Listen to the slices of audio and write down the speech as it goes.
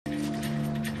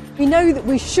We know that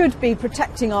we should be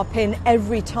protecting our PIN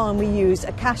every time we use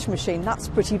a cash machine. That's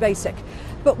pretty basic.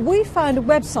 But we found a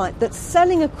website that's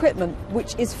selling equipment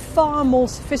which is far more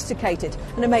sophisticated,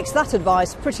 and it makes that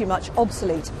advice pretty much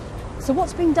obsolete. So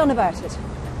what's being done about it?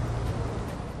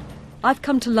 I've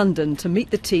come to London to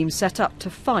meet the team set up to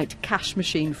fight cash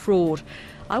machine fraud.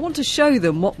 I want to show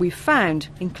them what we've found,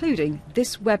 including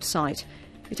this website.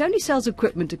 It only sells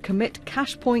equipment to commit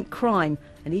cash point crime,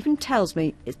 and even tells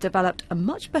me it's developed a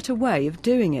much better way of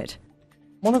doing it.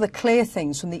 One of the clear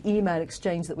things from the email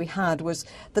exchange that we had was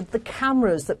that the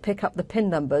cameras that pick up the PIN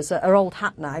numbers are old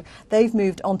hat now. They've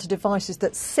moved onto devices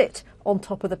that sit on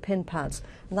top of the PIN pads,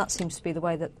 and that seems to be the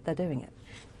way that they're doing it.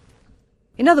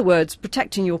 In other words,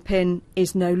 protecting your PIN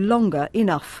is no longer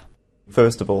enough.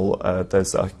 First of all,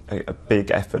 there's a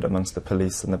big effort amongst the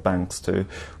police and the banks to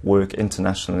work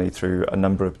internationally through a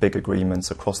number of big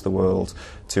agreements across the world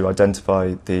to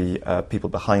identify the people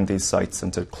behind these sites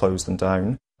and to close them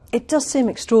down. It does seem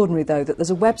extraordinary, though, that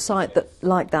there's a website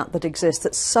like that exists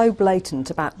that's so blatant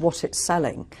about what it's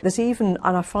selling. There's even,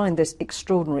 and I find this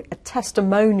extraordinary, a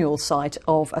testimonial site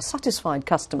of a satisfied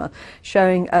customer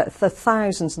showing the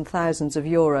thousands and thousands of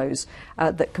euros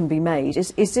that can be made.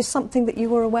 Is this something that you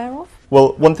were aware of?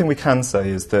 Well, one thing we can say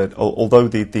is that although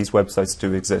these websites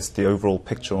do exist, the overall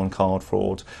picture on card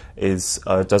fraud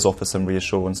does offer some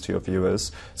reassurance to your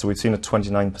viewers. So we've seen a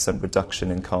 29%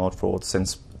 reduction in card fraud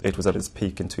since it was at its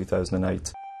peak in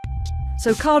 2008.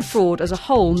 So card fraud as a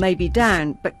whole may be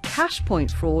down, but cash point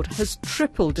fraud has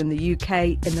tripled in the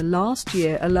UK in the last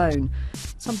year alone,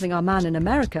 something our man in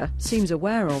America seems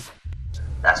aware of.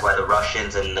 That's why the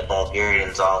Russians and the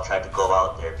Bulgarians all tried to go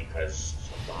out there, because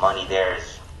the money there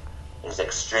is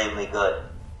extremely good.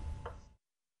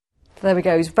 There we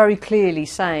go. He's very clearly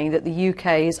saying that the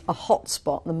UK is a hot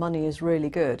spot. The money is really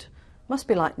good. Must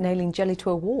be like nailing jelly to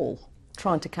a wall,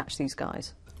 trying to catch these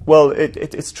guys. Well,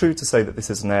 it's true to say that this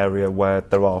is an area where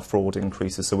there are fraud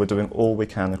increases, so we're doing all we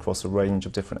can across a range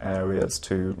of different areas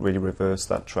to really reverse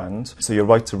that trend. So you're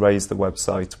right to raise the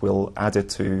website. We'll add it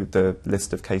to the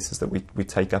list of cases that we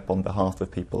take up on behalf of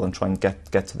people and try and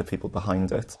get to the people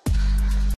behind it.